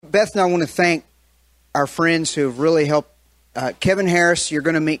Beth and I want to thank our friends who have really helped. Kevin Harris, you're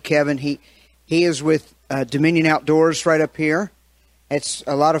going to meet Kevin. He is with Dominion Outdoors right up here. It's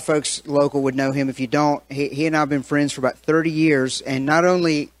a lot of folks local would know him. If you don't, he and I have been friends for about 30 years. And not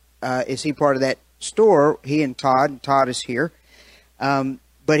only is he part of that store, he and Todd is here,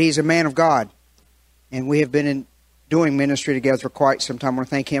 but he's a man of God. And we have been doing ministry together for quite some time. I want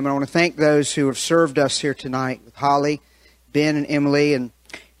to thank him. And I want to thank those who have served us here tonight with Holly, Ben, and Emily. And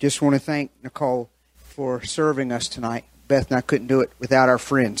just want to thank Nicole for serving us tonight. Beth and I couldn't do it without our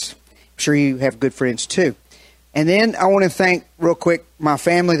friends. I'm sure you have good friends too. And then I want to thank, real quick, my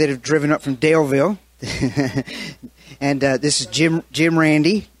family that have driven up from Daleville. And this is Jim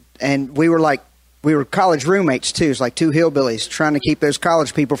Randy. And we were college roommates too. It's like two hillbillies trying to keep those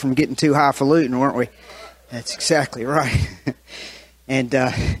college people from getting too highfalutin, weren't we? That's exactly right. And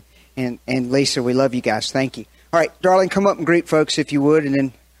Lisa, we love you guys. Thank you. All right, darling, come up and greet folks if you would, and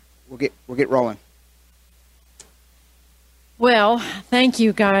then we'll get rolling. Well, thank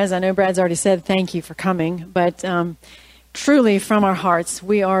you, guys. I know Brad's already said thank you for coming, but truly from our hearts,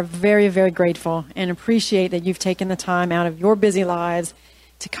 we are very, very grateful and appreciate that you've taken the time out of your busy lives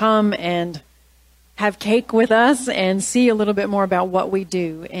to come and have cake with us and see a little bit more about what we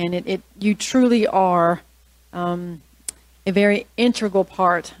do. And you truly are a very integral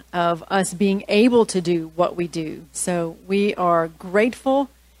part of us being able to do what we do. So we are grateful,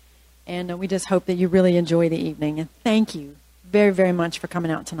 and we just hope that you really enjoy the evening. And thank you very, very much for coming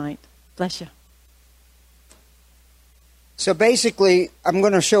out tonight. Bless you. So basically, I'm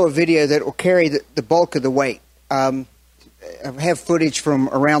going to show a video that will carry the bulk of the weight. I have footage from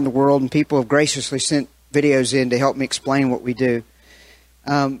around the world, and people have graciously sent videos in to help me explain what we do.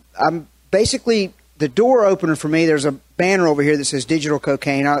 I'm basically, the door opener for me, there's a banner over here that says Digital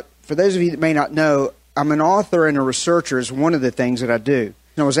Cocaine. For those of you that may not know, I'm an author and a researcher is one of the things that I do.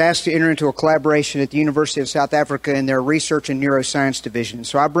 I was asked to enter into a collaboration at the University of South Africa in their research and neuroscience division.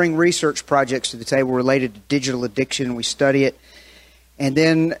 So I bring research projects to the table related to digital addiction, and we study it. And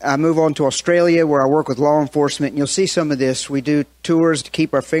then I move on to Australia, where I work with law enforcement. And you'll see some of this. We do tours to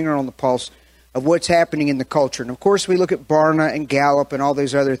keep our finger on the pulse of what's happening in the culture. And, of course, we look at Barna and Gallup and all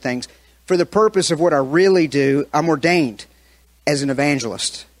those other things. For the purpose of what I really do, I'm ordained as an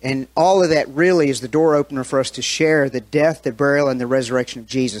evangelist. And all of that really is the door opener for us to share the death, the burial, and the resurrection of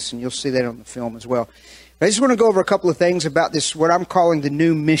Jesus. And you'll see that on the film as well. But I just want to go over a couple of things about this, what I'm calling the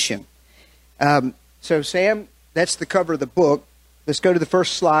new mission. So, Sam, that's the cover of the book. Let's go to the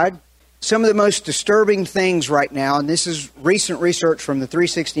first slide. Some of the most disturbing things right now, and this is recent research from the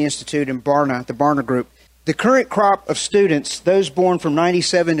 360 Institute and Barna, the Barna Group. The current crop of students, those born from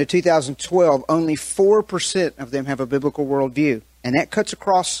 97 to 2012, only 4% of them have a biblical worldview. And that cuts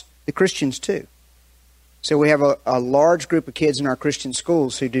across the Christians too. So we have a large group of kids in our Christian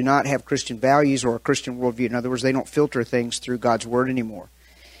schools who do not have Christian values or a Christian worldview. In other words, they don't filter things through God's Word anymore.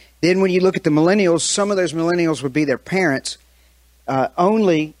 Then when you look at the millennials, some of those millennials would be their parents.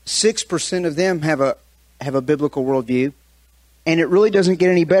 Only 6% of them have a biblical worldview. And it really doesn't get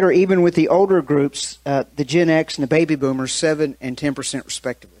any better, even with the older groups, the Gen X and the baby boomers, 7 and 10%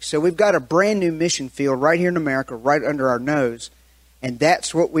 respectively. So we've got a brand new mission field right here in America, right under our nose. And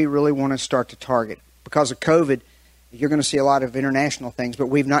that's what we really want to start to target. Because of COVID, you're going to see a lot of international things, but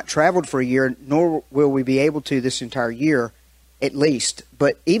we've not traveled for a year, nor will we be able to this entire year, at least.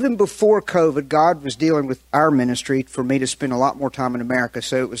 But even before COVID, God was dealing with our ministry for me to spend a lot more time in America.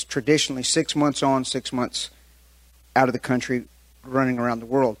 So it was traditionally 6 months on, 6 months out of the country, running around the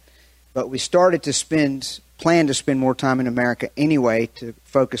world. But we started to plan to spend more time in America anyway to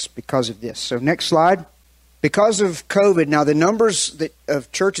focus because of this. So next slide. Because of COVID, now the numbers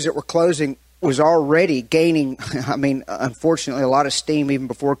of churches that were closing was already gaining, unfortunately, a lot of steam even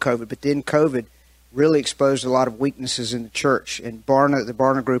before COVID. But then COVID really exposed a lot of weaknesses in the church. And the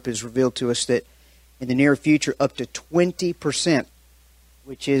Barna Group has revealed to us that in the near future, up to 20%,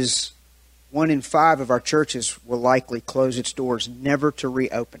 which is 1 in 5 of our churches, will likely close its doors, never to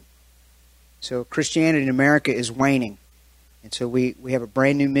reopen. So Christianity in America is waning. And so we have a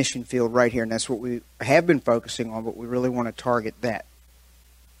brand new mission field right here, and that's what we have been focusing on, but we really want to target that.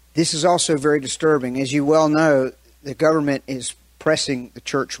 This is also very disturbing. As you well know, the government is pressing the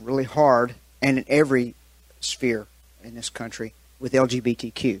church really hard, and in every sphere in this country, with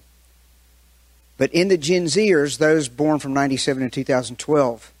LGBTQ. But in the Gen Zers, those born from 97 to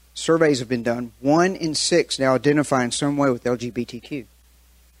 2012, surveys have been done. 1 in 6 now identify in some way with LGBTQ.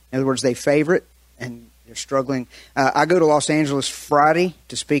 In other words, they favor it, and they're struggling. I go to Los Angeles Friday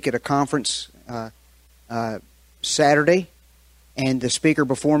to speak at a conference Saturday, and the speaker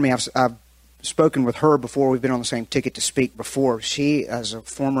before me, I've spoken with her before. We've been on the same ticket to speak before. She is a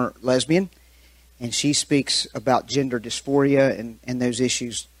former lesbian, and she speaks about gender dysphoria and those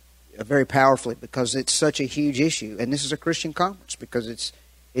issues very powerfully because it's such a huge issue. And this is a Christian conference because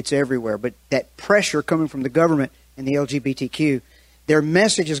it's everywhere. But that pressure coming from the government and the LGBTQ, their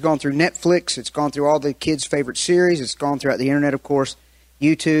message has gone through Netflix. It's gone through all the kids' favorite series. It's gone throughout the internet, of course,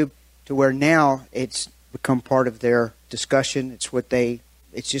 YouTube, to where now it's become part of their discussion.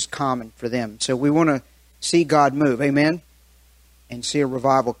 It's just common for them. So we want to see God move, amen, and see a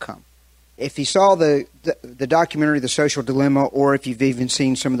revival come. If you saw the documentary, The Social Dilemma, or if you've even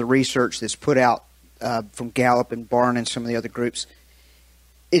seen some of the research that's put out from Gallup and Barna and some of the other groups,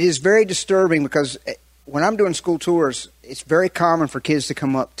 it is very disturbing because when I'm doing school tours, it's very common for kids to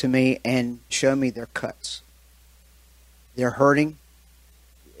come up to me and show me their cuts. They're hurting.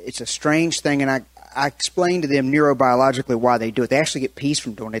 It's a strange thing, and I explain to them neurobiologically why they do it. They actually get peace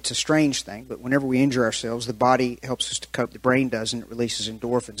from doing it. It's a strange thing, but whenever we injure ourselves, the body helps us to cope. The brain does, and it releases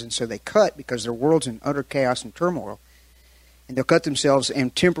endorphins. And so they cut because their world's in utter chaos and turmoil. And they'll cut themselves,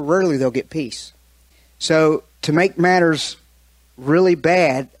 and temporarily they'll get peace. So to make matters really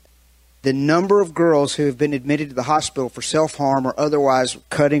bad, the number of girls who have been admitted to the hospital for self-harm or otherwise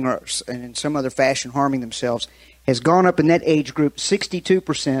cutting or and in some other fashion harming themselves has gone up in that age group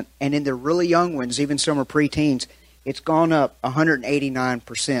 62%, and in the really young ones, even some are preteens, it's gone up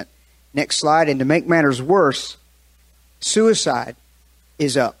 189%. Next slide. And to make matters worse, suicide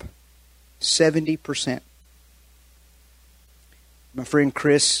is up 70%. My friend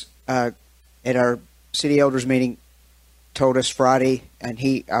Chris at our city elders meeting told us Friday, and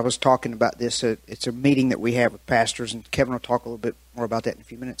I was talking about this. It's a meeting that we have with pastors, and Kevin will talk a little bit more about that in a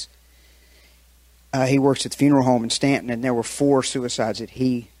few minutes. He works at the funeral home in Stanton, and there were 4 suicides that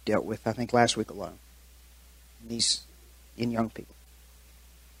he dealt with, I think, last week alone. These in young people.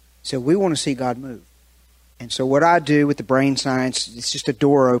 So we want to see God move. And so what I do with the brain science, it's just a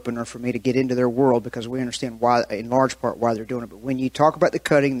door opener for me to get into their world because we understand why, in large part, why they're doing it. But when you talk about the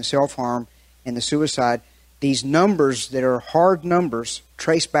cutting, the self-harm, and the suicide, these numbers that are hard numbers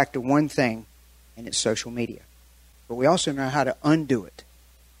trace back to one thing, and it's social media. But we also know how to undo it.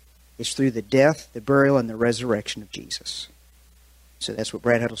 It's through the death, the burial, and the resurrection of Jesus. So that's what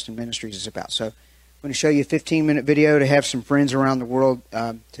Brad Huddleston Ministries is about. So I'm going to show you a 15-minute video to have some friends around the world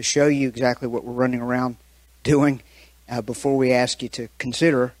to show you exactly what we're running around doing before we ask you to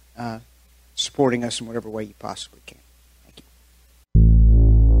consider supporting us in whatever way you possibly can. Thank you.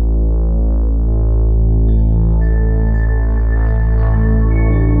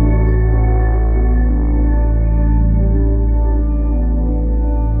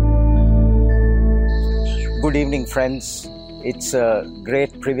 Good evening, friends. It's a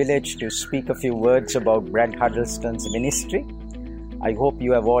great privilege to speak a few words about Brad Huddleston's ministry. I hope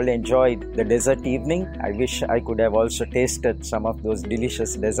you have all enjoyed the desert evening. I wish I could have also tasted some of those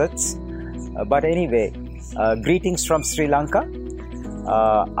delicious desserts. But anyway, greetings from Sri Lanka.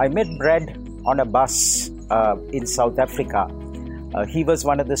 I met Brad on a bus in South Africa. He was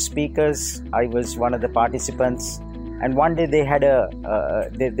one of the speakers. I was one of the participants. And one day they had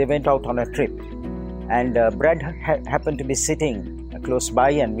they went out on a trip. And Brad happened to be sitting close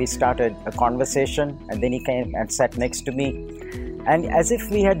by, and we started a conversation. And then he came and sat next to me. And as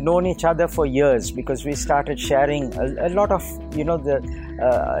if we had known each other for years, because we started sharing a lot of,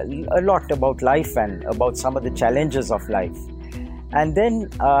 a lot about life and about some of the challenges of life. And then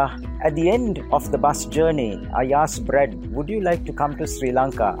at the end of the bus journey, I asked Brad, would you like to come to Sri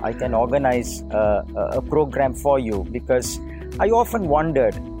Lanka? I can organize a program for you, because I often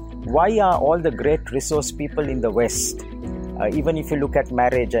wondered, why are all the great resource people in the West, even if you look at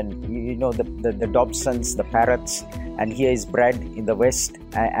marriage and the Dobsons, the Parrots, and here is Brad in the West,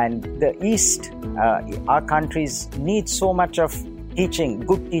 and the East, our countries need so much of teaching,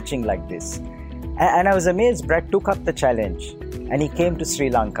 good teaching like this. And I was amazed. Brad took up the challenge and he came to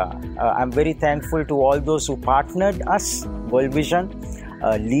Sri Lanka. I'm very thankful to all those who partnered us. World Vision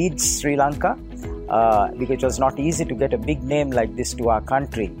leads Sri Lanka, because it was not easy to get a big name like this to our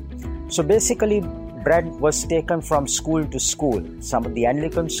country. So basically, Brad was taken from school to school. Some of the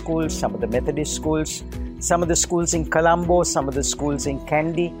Anglican schools, some of the Methodist schools, some of the schools in Colombo, some of the schools in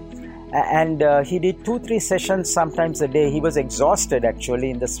Kandy. And he did 2-3 sessions sometimes a day. He was exhausted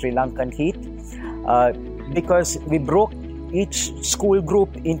actually in the Sri Lankan heat because we broke each school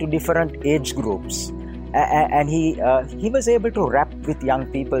group into different age groups. And he was able to rap with young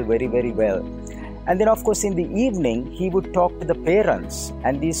people very, very well. And then, of course, in the evening, he would talk to the parents.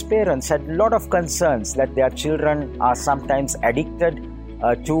 And these parents had a lot of concerns that their children are sometimes addicted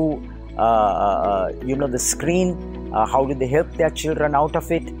to, the screen. How do they help their children out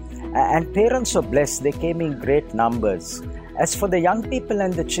of it? And parents were blessed. They came in great numbers. As for the young people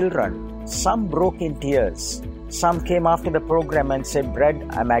and the children, some broke in tears. Some came after the program and said, "Brad,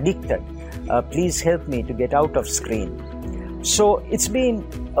 I'm addicted. Please help me to get out of screen." So it's been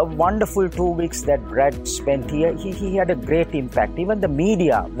a wonderful 2 weeks that Brad spent here. He had a great impact. Even the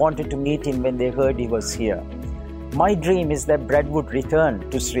media wanted to meet him when they heard he was here. My dream is that Brad would return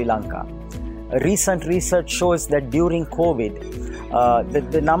to Sri Lanka. Recent research shows that during COVID,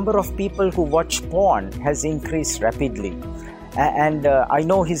 the number of people who watch porn has increased rapidly. And I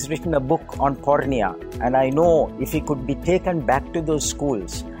know he's written a book on pornea, and I know if he could be taken back to those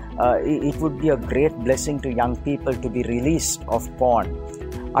schools, it would be a great blessing to young people to be released of porn.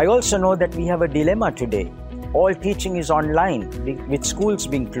 I also know that we have a dilemma today. All teaching is online, with schools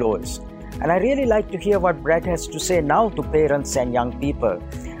being closed. And I really like to hear what Brad has to say now to parents and young people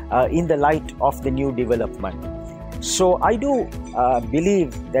in the light of the new development. So I do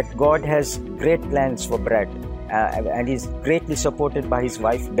believe that God has great plans for Brad, and he's greatly supported by his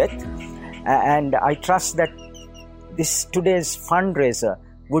wife Beth. And I trust that today's fundraiser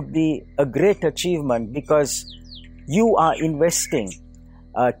would be a great achievement because you are investing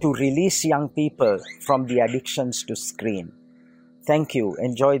to release young people from the addictions to screen. Thank you.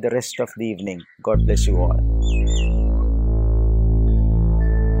 Enjoy the rest of the evening. God bless you all.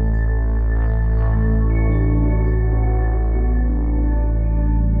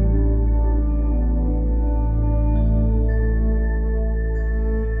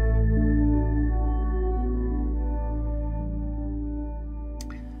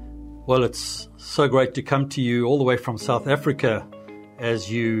 Well, it's so great to come to you all the way from South Africa as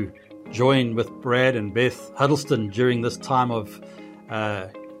you join with Brad and Beth Huddleston during this time of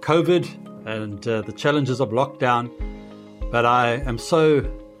COVID and the challenges of lockdown. But I am so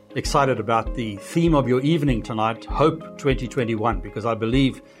excited about the theme of your evening tonight, Hope 2021, because I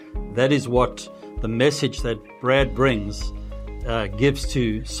believe that is what the message that Brad brings gives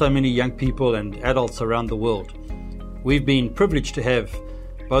to so many young people and adults around the world. We've been privileged to have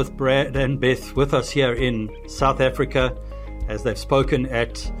both Brad and Beth with us here in South Africa as they've spoken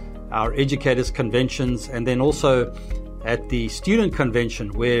at our educators' conventions and then also at the student convention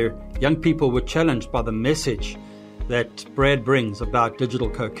where young people were challenged by the message that Brad brings about digital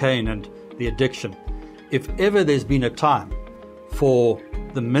cocaine and the addiction. If ever there's been a time for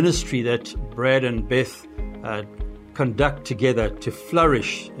the ministry that Brad and Beth conduct together to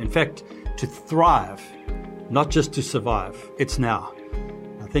flourish, in fact, to thrive, not just to survive, it's now.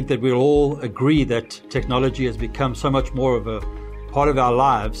 I think that we'll all agree that technology has become so much more of a part of our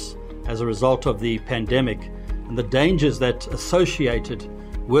lives as a result of the pandemic, and the dangers that associated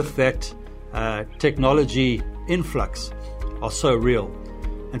with that technology influx are so real.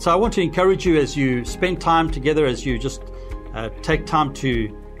 And so I want to encourage you as you spend time together, as you just take time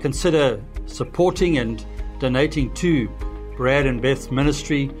to consider supporting and donating to Brad and Beth's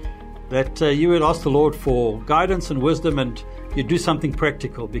ministry, that you would ask the Lord for guidance and wisdom, and you do something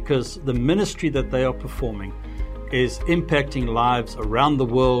practical, because the ministry that they are performing is impacting lives around the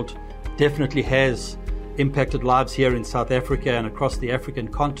world, definitely has impacted lives here in South Africa and across the African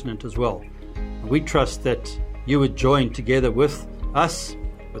continent as well. And we trust that you would join together with us,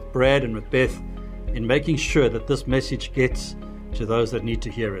 with Brad and with Beth, in making sure that this message gets to those that need to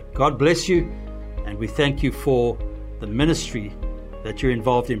hear it. God bless you, and we thank you for the ministry that you're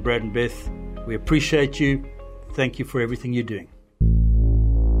involved in, Brad and Beth. We appreciate you. Thank you for everything you're doing.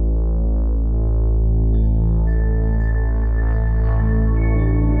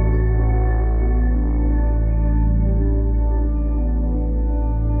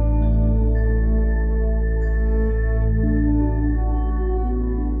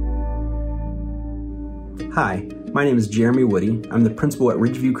 Hi, my name is Jeremy Woody. I'm the principal at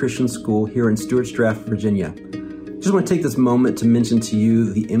Ridgeview Christian School here in Stuarts Draft, Virginia. Just want to take this moment to mention to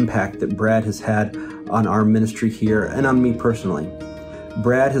you the impact that Brad has had on our ministry here and on me personally.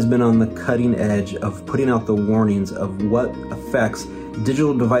 Brad has been on the cutting edge of putting out the warnings of what effects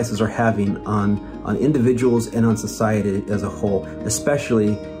digital devices are having on individuals and on society as a whole,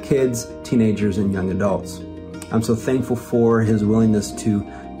 especially kids, teenagers, and young adults. I'm so thankful for his willingness to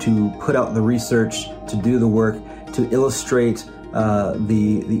put out the research, to do the work, to illustrate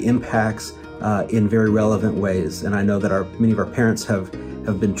the impacts in very relevant ways. And I know that many of our parents have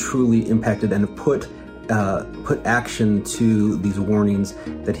been truly impacted and have put action to these warnings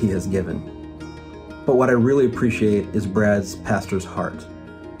that he has given. But what I really appreciate is Brad's pastor's heart.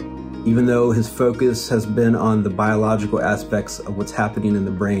 Even though his focus has been on the biological aspects of what's happening in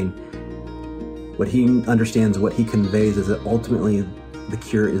the brain, what he understands, what he conveys is that ultimately the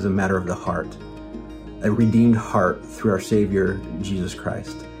cure is a matter of the heart, a redeemed heart through our Savior, Jesus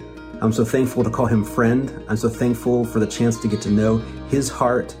Christ. I'm so thankful to call him friend. I'm so thankful for the chance to get to know his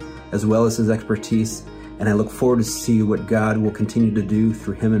heart as well as his expertise. And I look forward to see what God will continue to do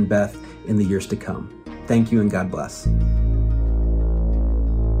through him and Beth in the years to come. Thank you and God bless.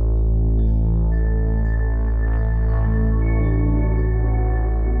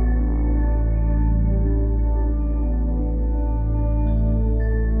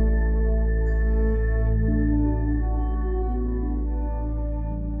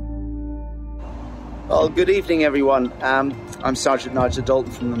 Well, good evening, everyone. I'm Sergeant Nigel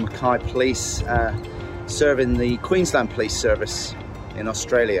Dalton from the Mackay Police, serving the Queensland Police Service in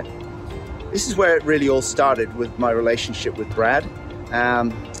Australia. This is where it really all started with my relationship with Brad.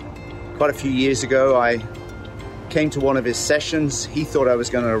 Quite a few years ago, I came to one of his sessions. He thought I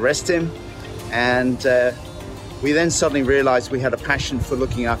was going to arrest him, and we then suddenly realized we had a passion for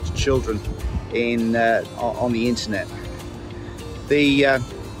looking after children on the internet. The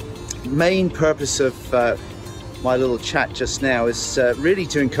main purpose of my little chat just now is really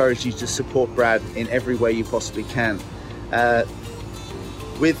to encourage you to support Brad in every way you possibly can.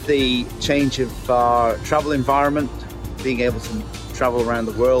 With the change of our travel environment, being able to travel around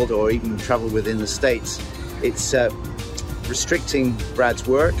the world or even travel within the States, it's restricting Brad's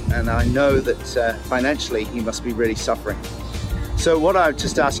work, and I know that financially he must be really suffering. So what I would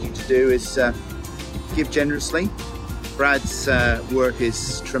just ask you to do is give generously. Brad's work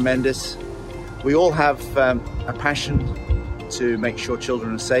is tremendous. We all have a passion to make sure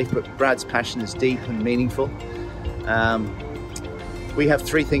children are safe, but Brad's passion is deep and meaningful. We have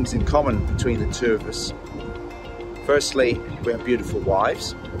three things in common between the two of us. Firstly, we have beautiful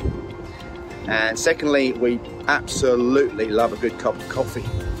wives. And secondly, we absolutely love a good cup of coffee.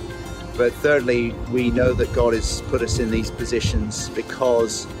 But thirdly, we know that God has put us in these positions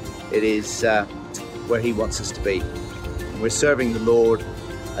because it is where He wants us to be. We're serving the Lord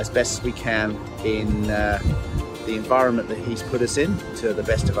as best as we can in the environment that He's put us in to the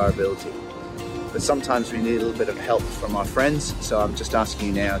best of our ability. But sometimes we need a little bit of help from our friends, so I'm just asking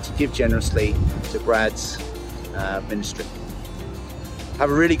you now to give generously to Brad's ministry.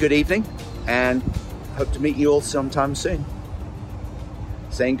 Have a really good evening, and hope to meet you all sometime soon.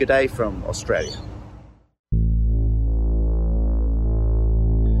 Saying good day from Australia.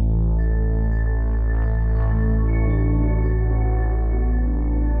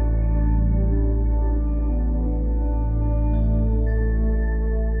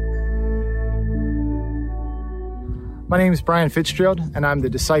 My name is Brian Fitzgerald, and I'm the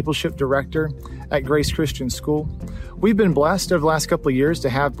Discipleship Director at Grace Christian School. We've been blessed over the last couple of years to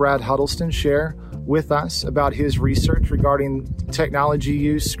have Brad Huddleston share with us about his research regarding technology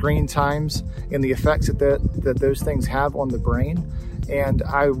use, screen times, and the effects that those things have on the brain. And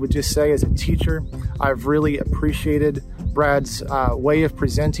I would just say, as a teacher, I've really appreciated Brad's way of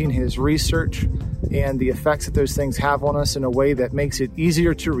presenting his research and the effects that those things have on us in a way that makes it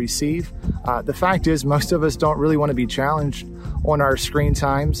easier to receive. The fact is, most of us don't really want to be challenged on our screen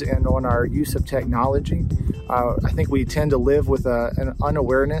times and on our use of technology. I think we tend to live with an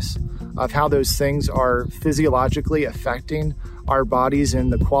unawareness of how those things are physiologically affecting our bodies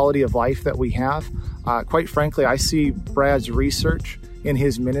and the quality of life that we have. Quite frankly, I see Brad's research in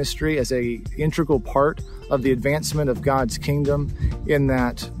his ministry as an integral part of the advancement of God's kingdom, in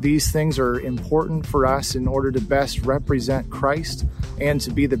that these things are important for us in order to best represent Christ and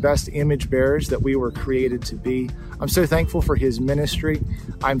to be the best image bearers that we were created to be. I'm so thankful for his ministry.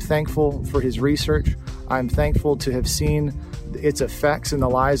 I'm thankful for his research. I'm thankful to have seen its effects in the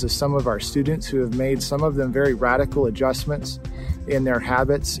lives of some of our students who have made some of them very radical adjustments in their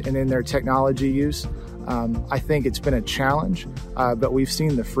habits and in their technology use. I think it's been a challenge, but we've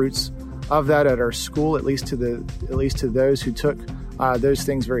seen the fruits of that at our school, at least to those who took those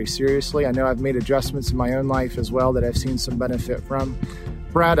things very seriously. I know I've made adjustments in my own life as well that I've seen some benefit from.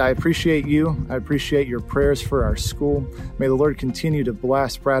 Brad, I appreciate you. I appreciate your prayers for our school. May the Lord continue to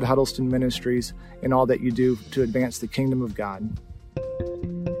bless Brad Huddleston Ministries and all that you do to advance the kingdom of God.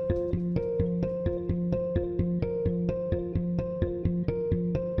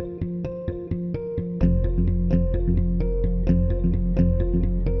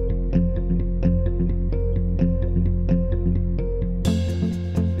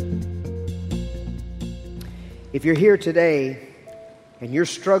 If you're here today and you're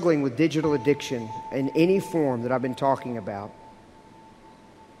struggling with digital addiction in any form that I've been talking about,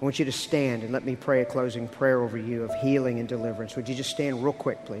 I want you to stand and let me pray a closing prayer over you of healing and deliverance. Would you just stand real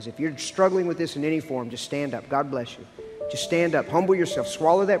quick, please? If you're struggling with this in any form, just stand up. God bless you. Just stand up. Humble yourself.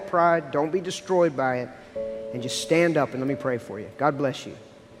 Swallow that pride. Don't be destroyed by it. And just stand up and let me pray for you. God bless you.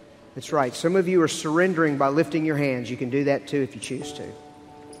 That's right. Some of you are surrendering by lifting your hands. You can do that too if you choose to.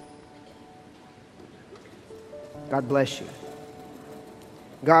 God bless you.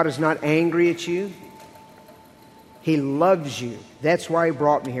 God is not angry at you. He loves you. That's why He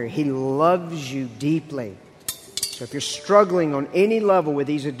brought me here. He loves you deeply. So if you're struggling on any level with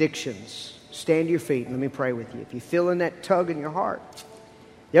these addictions, stand to your feet and let me pray with you. If you're feeling that tug in your heart.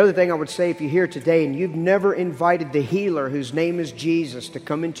 The other thing I would say, if you're here today and you've never invited the healer whose name is Jesus to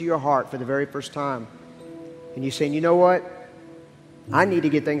come into your heart for the very first time, and you're saying, you know what? I need to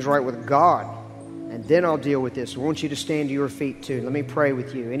get things right with God, and then I'll deal with this. I want you to stand to your feet too. Let me pray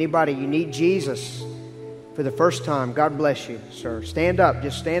with you. Anybody, you need Jesus for the first time, God bless you, sir. Stand up.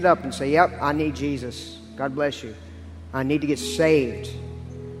 Just stand up and say, yep, I need Jesus. God bless you. I need to get saved.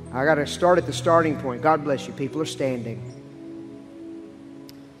 I got to start at the starting point. God bless you. People are standing.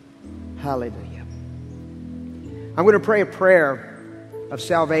 Hallelujah. I'm going to pray a prayer of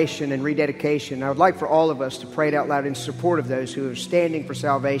salvation and rededication. I would like for all of us to pray it out loud in support of those who are standing for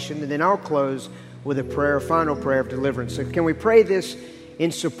salvation. And then I'll close with a prayer, a final prayer of deliverance. So can we pray this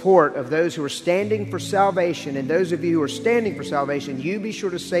in support of those who are standing for salvation? And those of you who are standing for salvation, you be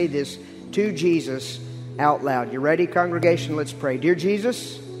sure to say this to Jesus out loud. You ready, congregation? Let's pray. Dear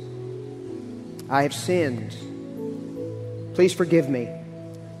Jesus, I have sinned. Please forgive me.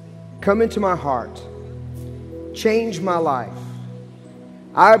 Come into my heart. Change my life.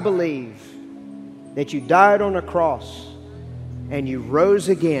 I believe that you died on a cross and you rose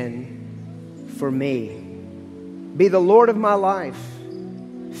again for me. Be the Lord of my life.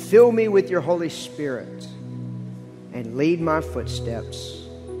 Fill me with your Holy Spirit and lead my footsteps.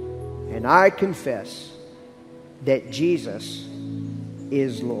 And I confess that Jesus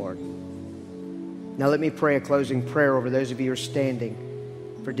is Lord. Now let me pray a closing prayer over those of you who are standing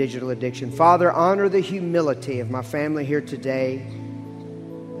for digital addiction. Father, honor the humility of my family here today.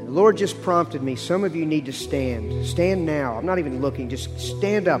 And the Lord just prompted me. Some of you need to stand. Stand now. I'm not even looking. Just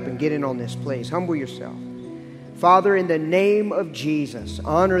stand up and get in on this, please. Humble yourself. Father, in the name of Jesus,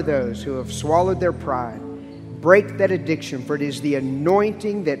 honor those who have swallowed their pride. Break that addiction, for it is the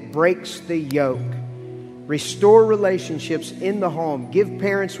anointing that breaks the yoke. Restore relationships in the home. Give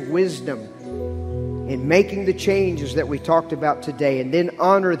parents wisdom in making the changes that we talked about today, and then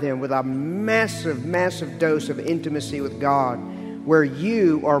honor them with a massive, massive dose of intimacy with God, where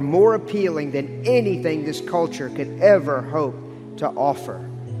you are more appealing than anything this culture could ever hope to offer.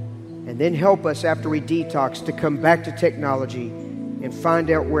 And then help us after we detox to come back to technology and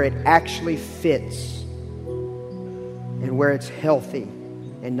find out where it actually fits and where it's healthy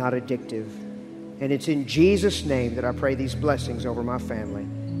and not addictive. And it's in Jesus' name that I pray these blessings over my family.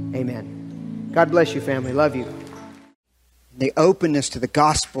 Amen. God bless you, family. Love you. The openness to the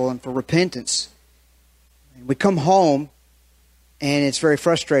gospel and for repentance. We come home, and it's very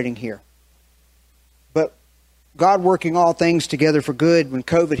frustrating here. But God working all things together for good, when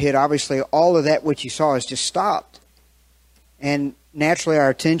COVID hit, obviously all of that which you saw has just stopped. And naturally our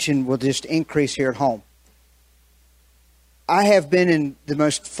attention will just increase here at home. I have been in the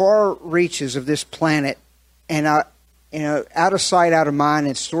most far reaches of this planet, and out of sight, out of mind,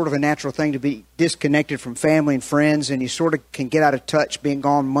 it's sort of a natural thing to be disconnected from family and friends, and you sort of can get out of touch being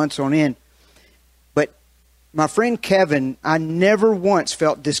gone months on end. But my friend Kevin, I never once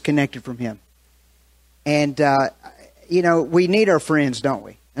felt disconnected from him. And, we need our friends, don't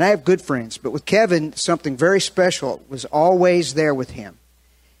we? And I have good friends. But with Kevin, something very special was always there with him.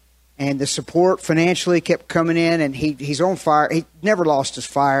 And the support financially kept coming in, and he's on fire. He never lost his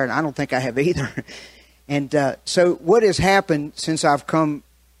fire, and I don't think I have either. And so what has happened since I've come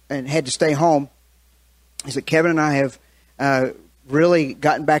and had to stay home is that Kevin and I have really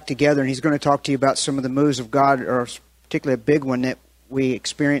gotten back together, and he's going to talk to you about some of the moves of God, or particularly a big one that we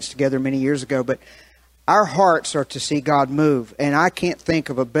experienced together many years ago. But our hearts are to see God move, and I can't think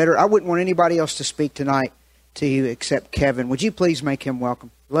of a better... I wouldn't want anybody else to speak tonight to you except Kevin. Would you please make him welcome?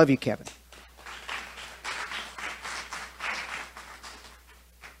 Love you, Kevin.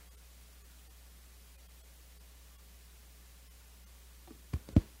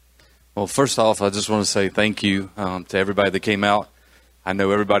 Well, first off, I just want to say thank you to everybody that came out. I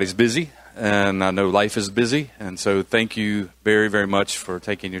know everybody's busy, and I know life is busy, and so thank you very, very much for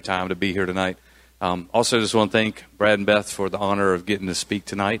taking your time to be here tonight. Also, just want to thank Brad and Beth for the honor of getting to speak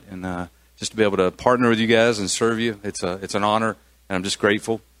tonight, and just to be able to partner with you guys and serve you. It's an honor, and I'm just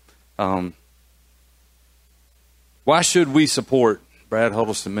grateful. Why should we support Brad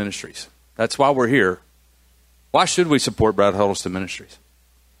Huddleston Ministries? That's why we're here. Why should we support Brad Huddleston Ministries?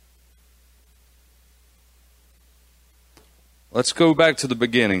 Let's go back to the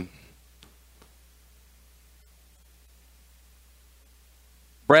beginning.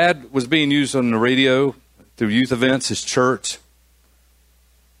 Brad was being used on the radio through youth events, his church.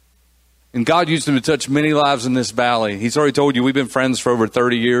 And God used him to touch many lives in this valley. He's already told you we've been friends for over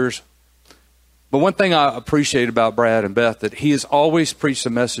 30 years. But one thing I appreciate about Brad and Beth, that he has always preached a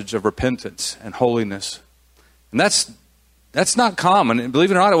message of repentance and holiness. And that's not common. And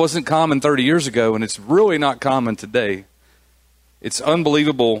believe it or not, it wasn't common 30 years ago, and it's really not common today. It's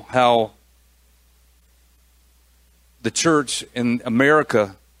unbelievable how the church in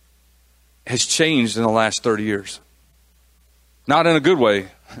America has changed in the last 30 years. Not in a good way,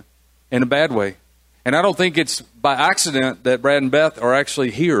 in a bad way. And I don't think it's by accident that Brad and Beth are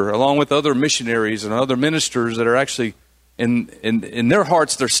actually here, along with other missionaries and other ministers that are actually, in their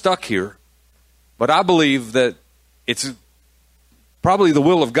hearts, they're stuck here. But I believe that it's probably the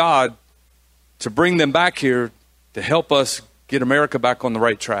will of God to bring them back here to help us get America back on the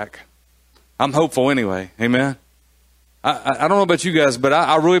right track. I'm hopeful anyway. Amen. I don't know about you guys, but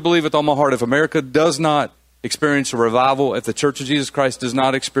I really believe with all my heart, if America does not experience a revival, if the Church of Jesus Christ does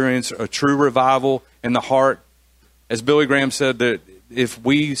not experience a true revival in the heart, as Billy Graham said, that if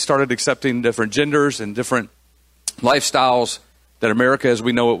we started accepting different genders and different lifestyles, that America as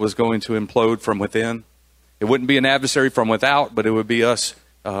we know it was going to implode from within. It wouldn't be an adversary from without, but it would be us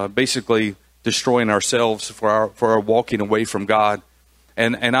basically destroying ourselves for our walking away from God.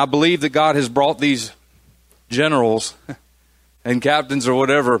 And I believe that God has brought these generals and captains or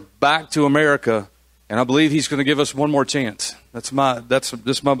whatever back to America. And I believe he's going to give us one more chance. That's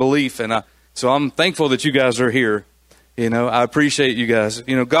just my belief. And so I'm thankful that you guys are here. I appreciate you guys.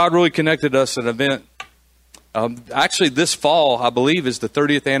 God really connected us at an event. Actually, this fall, I believe, is the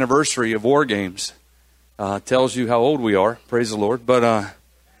 30th anniversary of War Games. Tells you how old we are. Praise the Lord. But,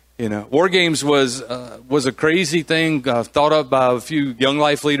 War Games was a crazy thing thought up by a few young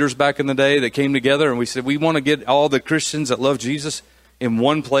life leaders back in the day that came together. And we said, we want to get all the Christians that love Jesus in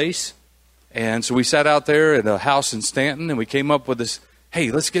one place. And so we sat out there at a house in Stanton, and we came up with this,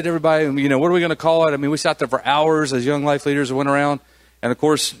 hey, let's get everybody, what are we going to call it? I mean, we sat there for hours as young life leaders and went around. And, of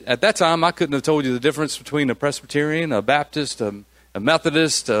course, at that time, I couldn't have told you the difference between a Presbyterian, a Baptist, a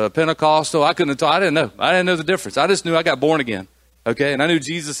Methodist, a Pentecostal. I didn't know. I didn't know the difference. I just knew I got born again, okay? And I knew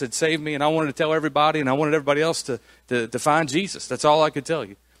Jesus had saved me, and I wanted to tell everybody, and I wanted everybody else to find Jesus. That's all I could tell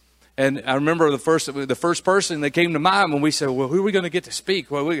you. And I remember the first person that came to mind when we said, well, who are we going to get to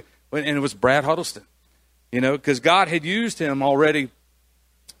speak? And it was Brad Huddleston, because God had used him already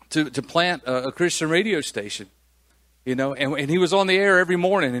to plant a Christian radio station, and he was on the air every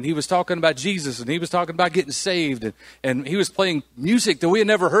morning, and he was talking about Jesus, and he was talking about getting saved, and he was playing music that we had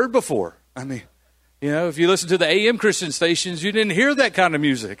never heard before. I mean, if you listen to the AM Christian stations, you didn't hear that kind of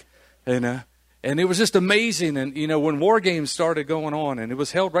music, and it was just amazing. And, when War Games started going on, and it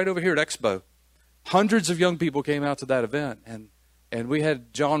was held right over here at Expo, hundreds of young people came out to that event, and we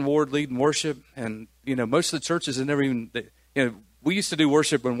had John Ward leading worship, and, most of the churches had never even, we used to do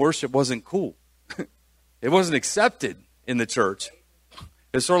worship when worship wasn't cool. It wasn't accepted in the church.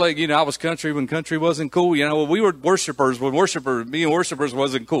 It's sort of like, I was country when country wasn't cool. We were worshipers when being worshipers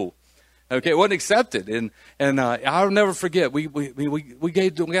wasn't cool. Okay, it wasn't accepted. And I'll never forget, we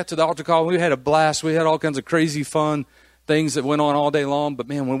got to the altar call, we had a blast. We had all kinds of crazy fun things that went on all day long. But,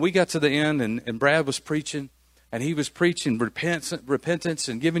 man, when we got to the end and Brad was preaching, and he was preaching repentance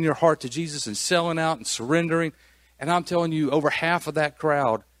and giving your heart to Jesus and selling out and surrendering. And I'm telling you, over half of that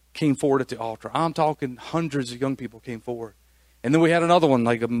crowd came forward at the altar. I'm talking hundreds of young people came forward. And then we had another one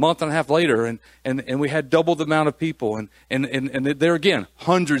like a month and a half later, and we had double the amount of people. And there again,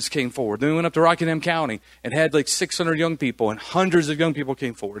 hundreds came forward. Then we went up to Rockingham County and had like 600 young people, and hundreds of young people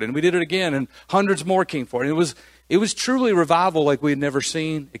came forward. And we did it again, and hundreds more came forward. And it was truly revival like we had never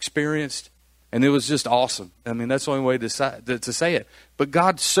seen, experienced. And it was just awesome. I mean, that's the only way to say it. But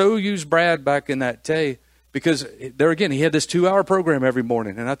God so used Brad back in that day, because there again, he had this 2-hour program every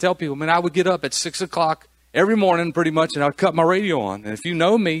morning. And I tell people, man, I would get up at 6 o'clock every morning pretty much, and I'd cut my radio on. And if you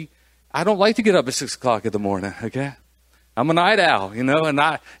know me, I don't like to get up at 6 o'clock in the morning, okay? I'm a night owl,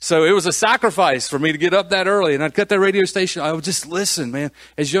 so it was a sacrifice for me to get up that early, and I'd cut that radio station. I would just listen, man,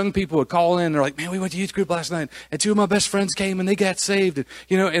 as young people would call in. They're like, man, we went to youth group last night, and 2 of my best friends came, and they got saved.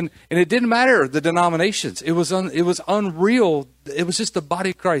 And it didn't matter the denominations. It was unreal. It was just the body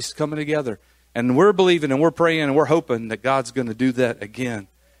of Christ coming together. And we're believing, and we're praying, and we're hoping that God's going to do that again.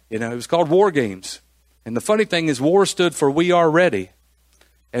 It was called War Games. And the funny thing is, war stood for we are ready.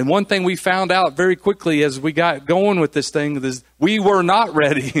 And one thing we found out very quickly as we got going with this thing is we were not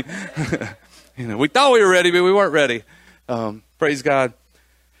ready. We thought we were ready, but we weren't ready. Praise God.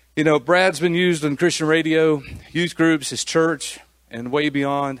 Brad's been used on Christian radio, youth groups, his church, and way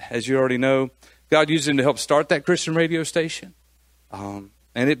beyond, as you already know. God used him to help start that Christian radio station. And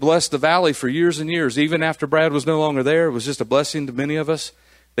it blessed the valley for years and years. Even after Brad was no longer there, it was just a blessing to many of us.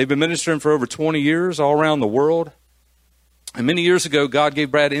 They've been ministering for over 20 years all around the world. And many years ago, God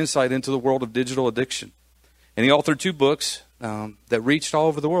gave Brad insight into the world of digital addiction. And he authored 2 books that reached all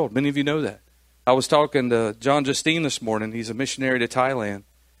over the world. Many of you know that. I was talking to John Justine this morning. He's a missionary to Thailand.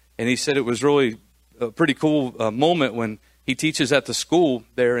 And he said it was really a pretty cool moment when he teaches at the school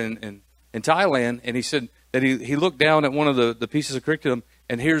there in Thailand. And he said that he looked down at one of the pieces of curriculum,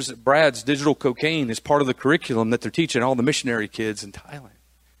 and here's Brad's digital cocaine as part of the curriculum that they're teaching all the missionary kids in Thailand.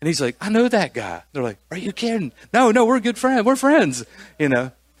 And he's like, I know that guy. They're like, are you kidding? No, we're good friends. We're friends, you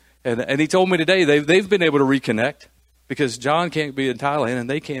know. And he told me today they've been able to reconnect because John can't be in Thailand and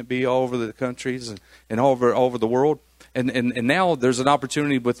they can't be all over the countries and all over the world. And now there's an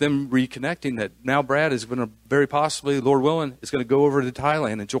opportunity with them reconnecting that now Brad is going to very possibly, Lord willing, is going to go over to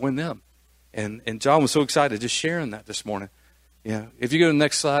Thailand and join them. And John was so excited just sharing that this morning. Yeah. If you go to the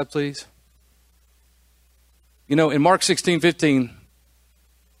next slide, please. You know, in Mark 16:15,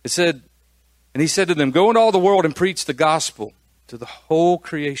 it said, and he said to them, go into all the world and preach the gospel to the whole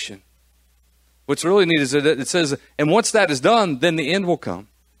creation. What's really neat is that it says, and once that is done, then the end will come.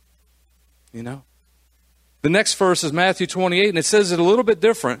 You know? The next verse is Matthew 28, and it says it a little bit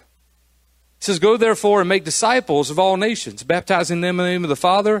different. It says, go therefore and make disciples of all nations, baptizing them in the name of the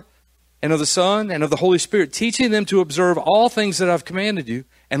Father and of the Son and of the Holy Spirit, teaching them to observe all things that I've commanded you.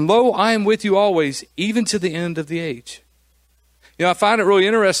 And lo, I am with you always, even to the end of the age. You know, I find it really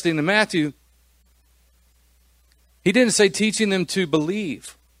interesting in Matthew, he didn't say teaching them to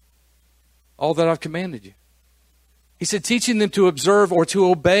believe all that I've commanded you. He said teaching them to observe or to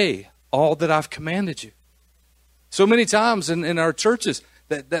obey all that I've commanded you. So many times in our churches,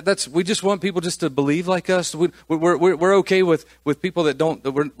 that's we just want people just to believe like us. We're okay with people that don't.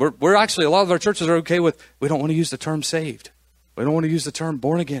 We're actually, a lot of our churches are okay with, we don't want to use the term saved. We don't want to use the term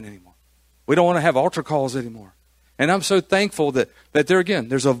born again anymore. We don't want to have altar calls anymore. And I'm so thankful that there again,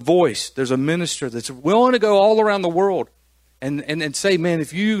 there's a voice, there's a minister that's willing to go all around the world and say, man,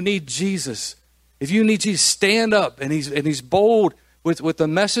 if you need Jesus, stand up. And he's bold with the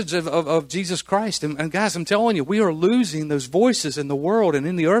message of Jesus Christ. And guys, I'm telling you, we are losing those voices in the world and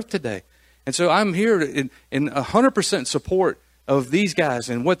in the earth today. And so I'm here in 100% support of these guys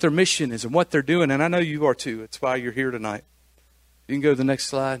and what their mission is and what they're doing. And I know you are too. It's why you're here tonight. You can go to the next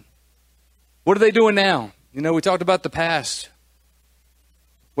slide. What are they doing now? You know, we talked about the past.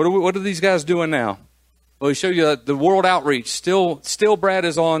 What are these guys doing now? Well, we show you the world outreach. Still Brad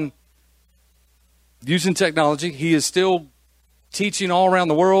is on using technology. He is still teaching all around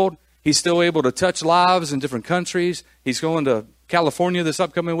the world. He's still able to touch lives in different countries. He's going to California this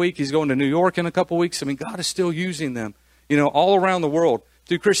upcoming week. He's going to New York in a couple weeks. I mean, God is still using them, you know, all around the world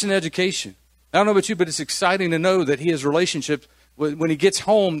through Christian education. I don't know about you, but it's exciting to know that he has relationships. When he gets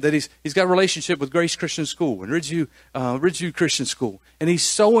home, that he's got a relationship with Grace Christian School and Ridgeview Christian School. And he's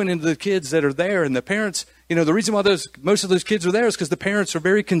sowing into the kids that are there. And the parents, you know, the reason why most of those kids are there is because the parents are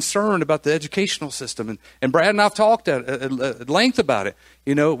very concerned about the educational system. And Brad and I have talked at length about it,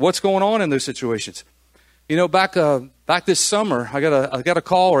 you know, what's going on in those situations. You know, back this summer, I got a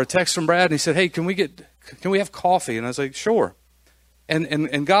call or a text from Brad, and he said, hey, can we have coffee? And I was like, sure.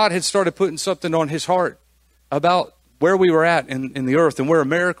 And God had started putting something on his heart about where we were at in the earth and where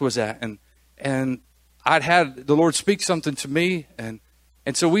America was at. And I'd had the Lord speak something to me. And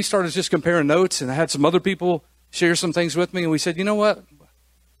so we started just comparing notes, and I had some other people share some things with me. And we said, you know what?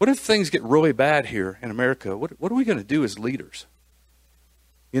 What if things get really bad here in America? What are we going to do as leaders?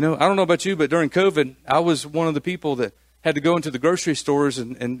 You know, I don't know about you, but during COVID, I was one of the people that had to go into the grocery stores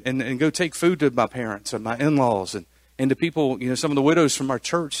and go take food to my parents and my in-laws and to people, you know, some of the widows from our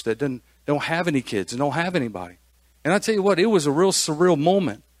church that don't have any kids and don't have anybody. And I tell you what, it was a real surreal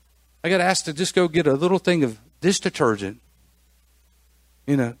moment. I got asked to just go get a little thing of dish detergent,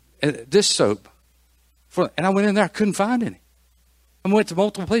 you know, dish soap. And I went in there, I couldn't find any. I went to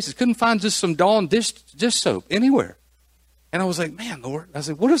multiple places, couldn't find just some Dawn dish soap anywhere. And I was like, man, Lord, I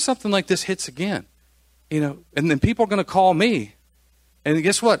said, what if something like this hits again? You know, and then people are going to call me. And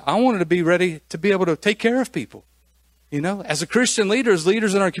guess what? I wanted to be ready to be able to take care of people, you know, as a Christian leader, as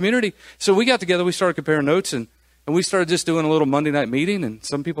leaders in our community. So we got together, we started comparing notes, and we started just doing a little Monday night meeting, and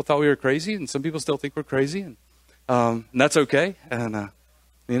some people thought we were crazy, and some people still think we're crazy, and that's okay, and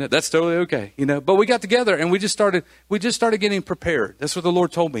you know, that's totally okay, you know. But we got together, and we just started getting prepared. That's what the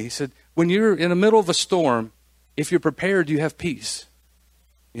Lord told me. He said, when you're in the middle of a storm, if you're prepared, you have peace,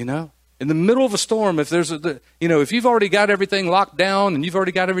 you know. In the middle of a storm, if if you've already got everything locked down and you've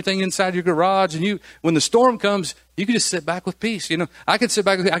already got everything inside your garage, and when the storm comes, you can just sit back with peace. You know, I could sit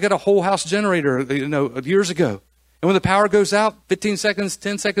back. I got a whole house generator, you know, years ago. And when the power goes out, 15 seconds,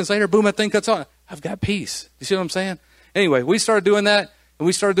 10 seconds later, boom, that thing cuts on. I've got peace. You see what I'm saying? Anyway, we started doing that. And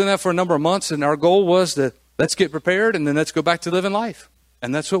we started doing that for a number of months, and our goal was that let's get prepared, and then let's go back to living life.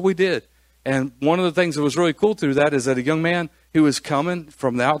 And that's what we did. And one of the things that was really cool through that is that a young man who was coming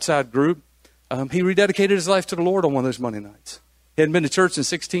from the outside group, he rededicated his life to the Lord on one of those Monday nights. He hadn't been to church in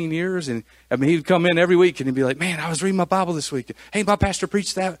 16 years, and he'd come in every week, and he'd be like, man, I was reading my Bible this week. Hey, my pastor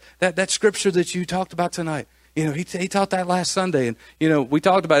preached that scripture that you talked about tonight. He taught that last Sunday, and, we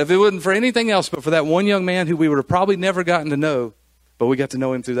talked about it. If it wasn't for anything else but for that one young man who we would have probably never gotten to know, but we got to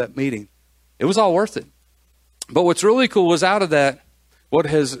know him through that meeting, it was all worth it. But what's really cool was out of that, what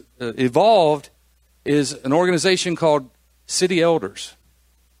has evolved is an organization called City Elders.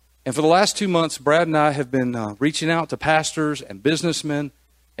 And for the last 2 months, Brad and I have been reaching out to pastors and businessmen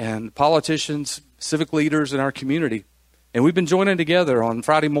and politicians, civic leaders in our community. And we've been joining together on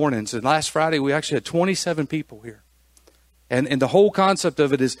Friday mornings. And last Friday, we actually had 27 people here. And the whole concept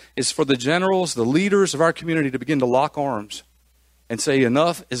of it is for the generals, the leaders of our community to begin to lock arms and say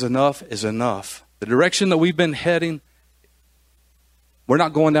enough is enough is enough. The direction that we've been heading, we're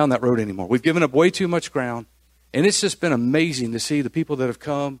not going down that road anymore. We've given up way too much ground. And it's just been amazing to see the people that have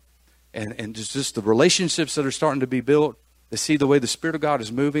come and just the relationships that are starting to be built, to see the way the Spirit of God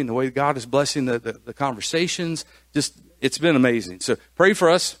is moving, the way God is blessing the conversations. It's been amazing. So pray for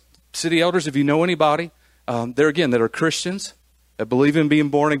us, city elders, if you know anybody that are Christians, that believe in being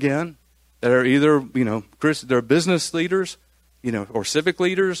born again, that are either, they're business leaders, or civic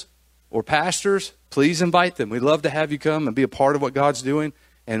leaders, or pastors. Please invite them. We'd love to have you come and be a part of what God's doing.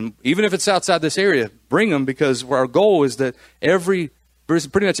 And even if it's outside this area, bring them, because our goal is that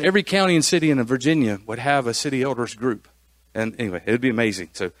pretty much every county and city in Virginia would have a city elders group. And anyway, it would be amazing.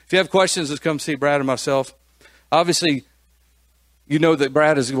 So if you have questions, just come see Brad and myself. Obviously, you know that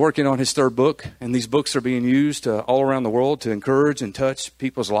Brad is working on his third book, and these books are being used all around the world to encourage and touch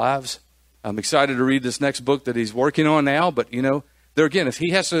people's lives. I'm excited to read this next book that he's working on now, but there again, if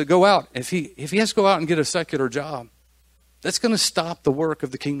he has to go out, if he has to go out and get a secular job, that's going to stop the work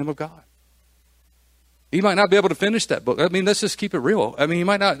of the kingdom of God. He might not be able to finish that book. Let's just keep it real. He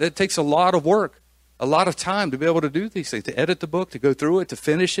might not. It takes a lot of work, a lot of time to be able to do these things, to edit the book, to go through it, to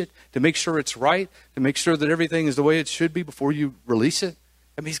finish it, to make sure it's right, to make sure that everything is the way it should be before you release it.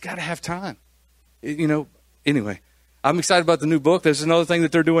 He's got to have time. Anyway, I'm excited about the new book. There's another thing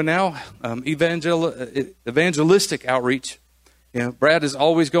that they're doing now, evangelistic outreach. Brad is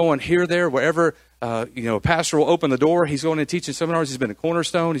always going here, there, wherever, a pastor will open the door. He's going and teaching seminars. He's been at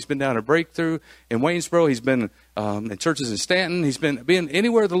Cornerstone. He's been down at Breakthrough in Waynesboro. He's been in churches in Stanton. He's been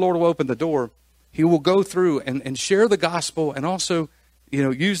anywhere the Lord will open the door. He will go through and share the gospel, and also,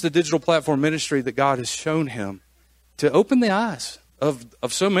 use the digital platform ministry that God has shown him to open the eyes of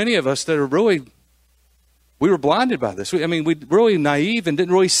so many of us that are really, we were blinded by this. We really naive and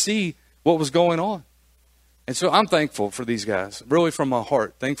didn't really see what was going on. And so I'm thankful for these guys, really from my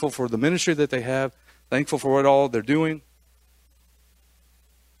heart. Thankful for the ministry that they have. Thankful for what all they're doing.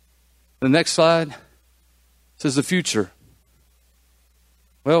 The next slide says the future.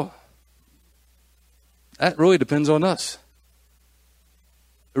 Well, that really depends on us.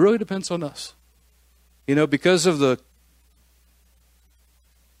 It really depends on us. Because of the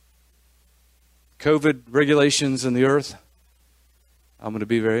COVID regulations in the earth, I'm going to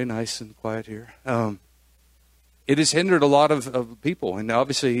be very nice and quiet here. It has hindered a lot of people, and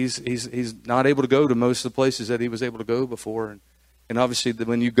obviously he's not able to go to most of the places that he was able to go before, and obviously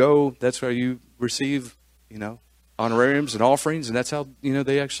when you go, that's where you receive, honorariums and offerings, and that's how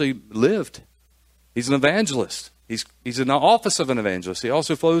they actually lived. He's an evangelist. He's in the office of an evangelist. He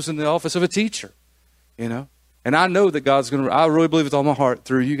also flows in the office of a teacher, and I know that I really believe with all my heart,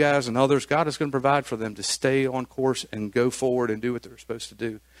 through you guys and others, God is going to provide for them to stay on course and go forward and do what they're supposed to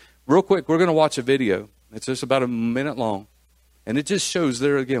do. Real quick, we're going to watch a video. It's just about a minute long. And it just shows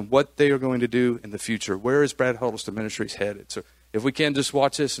there again what they are going to do in the future. Where is Brad Huddleston Ministries headed? So if we can just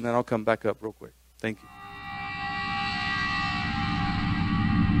watch this, and then I'll come back up real quick. Thank you.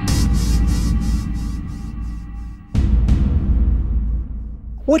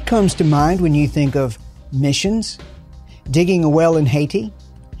 What comes to mind when you think of missions, digging a well in Haiti,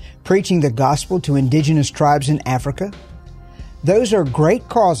 preaching the gospel to indigenous tribes in Africa? Those are great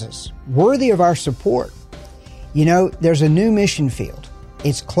causes, worthy of our support. There's a new mission field.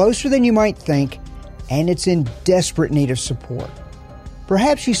 It's closer than you might think, and it's in desperate need of support.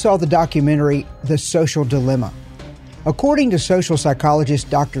 Perhaps you saw the documentary, The Social Dilemma. According to social psychologist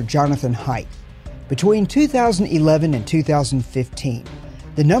Dr. Jonathan Haidt, between 2011 and 2015,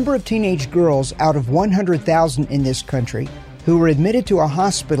 the number of teenage girls out of 100,000 in this country who were admitted to a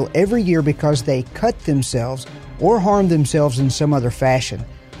hospital every year because they cut themselves or harmed themselves in some other fashion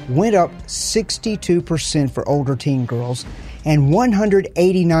went up 62% for older teen girls and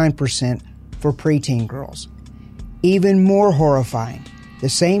 189% for preteen girls. Even more horrifying, the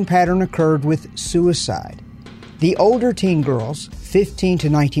same pattern occurred with suicide. The older teen girls, 15 to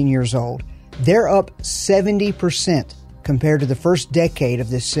 19 years old, they're up 70% compared to the first decade of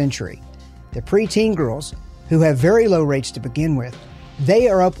this century. The preteen girls, who have very low rates to begin with, they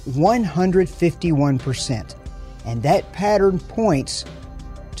are up 151%. And that pattern points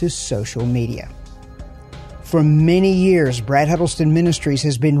to social media. For many years, Brad Huddleston Ministries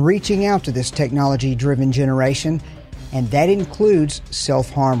has been reaching out to this technology-driven generation, and that includes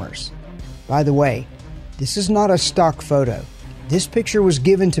self-harmers. By the way, this is not a stock photo. This picture was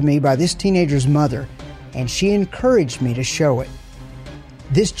given to me by this teenager's mother, and she encouraged me to show it.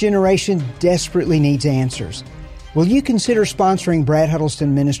 This generation desperately needs answers. Will you consider sponsoring Brad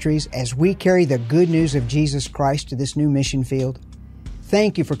Huddleston Ministries as we carry the good news of Jesus Christ to this new mission field?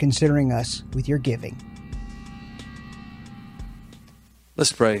 Thank you for considering us with your giving.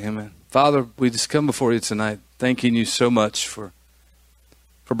 Let's pray. Amen. Father, we just come before you tonight, thanking you so much for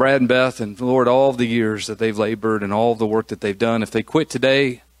Brad and Beth, and Lord, all the years that they've labored and all the work that they've done. If they quit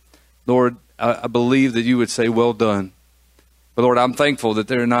today, Lord, I believe that you would say, well done. But Lord, I'm thankful that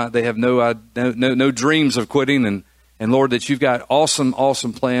they have no dreams of quitting, and Lord, that you've got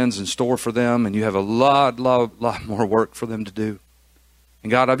awesome plans in store for them, and you have a lot more work for them to do. And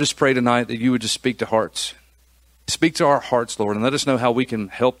God, I just pray tonight that you would just speak to hearts. Speak to our hearts, Lord, and let us know how we can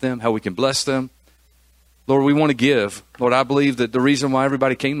help them, how we can bless them. Lord, we want to give. Lord, I believe that the reason why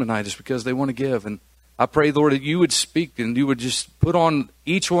everybody came tonight is because they want to give. And I pray, Lord, that you would speak and you would just put on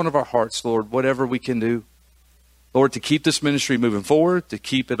each one of our hearts, Lord, whatever we can do. Lord, to keep this ministry moving forward, to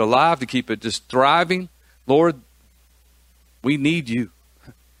keep it alive, to keep it just thriving. Lord, we need you.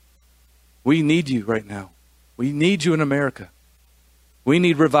 We need you right now. We need you in America. We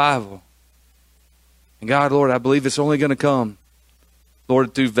need revival. And God, Lord, I believe it's only going to come,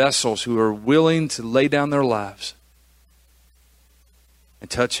 Lord, through vessels who are willing to lay down their lives and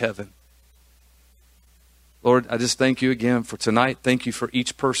touch heaven. Lord, I just thank you again for tonight. Thank you for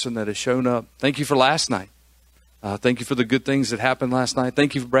each person that has shown up. Thank you for last night. Thank you for the good things that happened last night.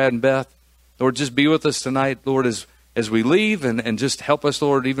 Thank you for Brad and Beth. Lord, just be with us tonight, Lord, as we leave, and just help us,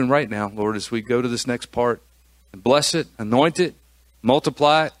 Lord, even right now, Lord, as we go to this next part. And bless it, anoint it,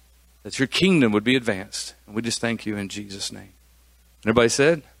 multiply it, that your kingdom would be advanced. And we just thank you in Jesus' name. Everybody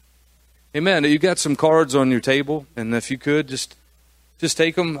said? Amen. You've got some cards on your table, and if you could, just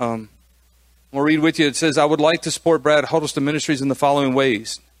take them. I'll read with you. It says, I would like to support Brad Huddleston Ministries in the following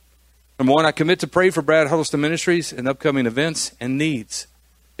ways. Number one, I commit to pray for Brad Huddleston Ministries and upcoming events and needs.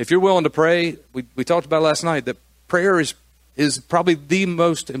 If you're willing to pray, we talked about last night that prayer is probably the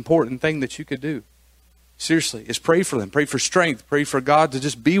most important thing that you could do. Seriously, is pray for them. Pray for strength. Pray for God to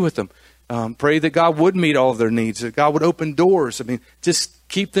just be with them. Pray that God would meet all of their needs, that God would open doors. I mean, just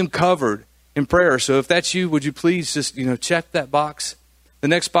keep them covered in prayer. So if that's you, would you please just, check that box? The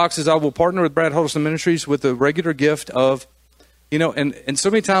next box is I will partner with Brad Huddleston Ministries with a regular gift of, and so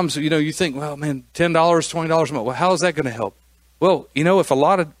many times, you think, well, man, $10, $20 a month. Well, how is that going to help? Well, if a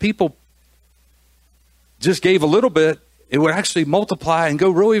lot of people just gave a little bit, it would actually multiply and go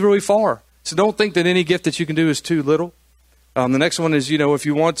really, really far. So don't think that any gift that you can do is too little. The next one is, if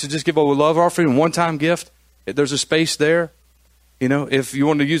you want to just give a love offering, one-time gift, there's a space there. If you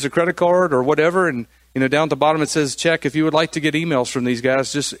want to use a credit card or whatever, and, down at the bottom it says check if you would like to get emails from these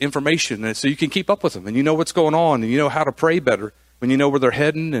guys, just information, and so you can keep up with them, and you know what's going on, and you know how to pray better when you know where they're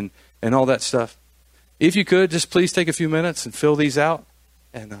heading and all that stuff. If you could, just please take a few minutes and fill these out.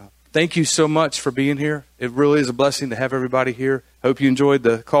 And thank you so much for being here. It really is a blessing to have everybody here. Hope you enjoyed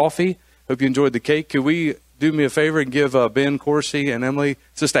the coffee. Hope you enjoyed the cake. Could we do me a favor and give Ben Corsi and Emily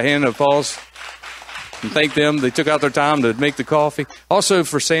just a hand of applause and thank them. They took out their time to make the coffee. Also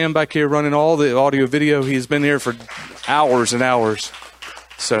for Sam back here running all the audio video. He's been here for hours and hours.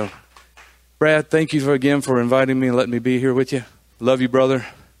 So, Brad, thank you again for inviting me and letting me be here with you. Love you, brother.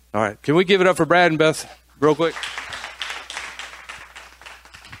 All right. Can we give it up for Brad and Beth real quick?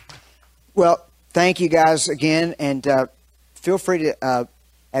 Well, thank you guys again. And feel free to,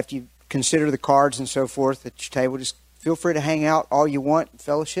 after you consider the cards and so forth at your table, just feel free to hang out all you want in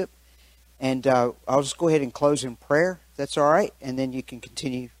fellowship. And I'll just go ahead and close in prayer, if that's all right. And then you can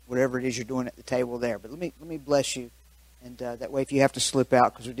continue whatever it is you're doing at the table there. But let me bless you. And that way, if you have to slip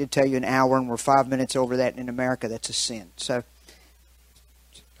out, because we did tell you an hour and we're 5 minutes over that, and in America, that's a sin. So,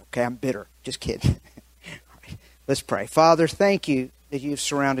 okay, I'm bitter. Just kidding. All right, let's pray. Father, thank you that you've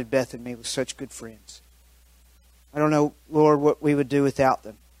surrounded Beth and me with such good friends. I don't know, Lord, what we would do without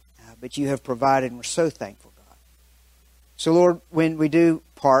them, but you have provided, and we're so thankful, God. So, Lord, when we do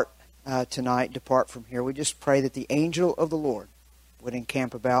part, tonight depart from here. We just pray that the angel of the Lord would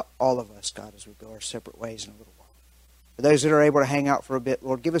encamp about all of us, God, as we go our separate ways in a little while. For those that are able to hang out for a bit,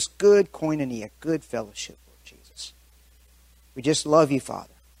 Lord, give us good koinonia, good fellowship, Lord Jesus. We just love you,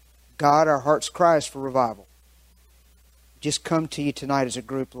 Father. God, our heart's cries for revival. Just come to you tonight as a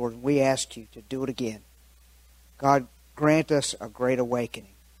group, Lord, and we ask you to do it again. God, grant us a great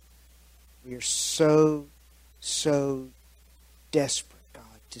awakening. We are so desperate, God,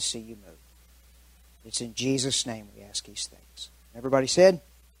 to see you move. It's in Jesus' name we ask these things. Everybody said?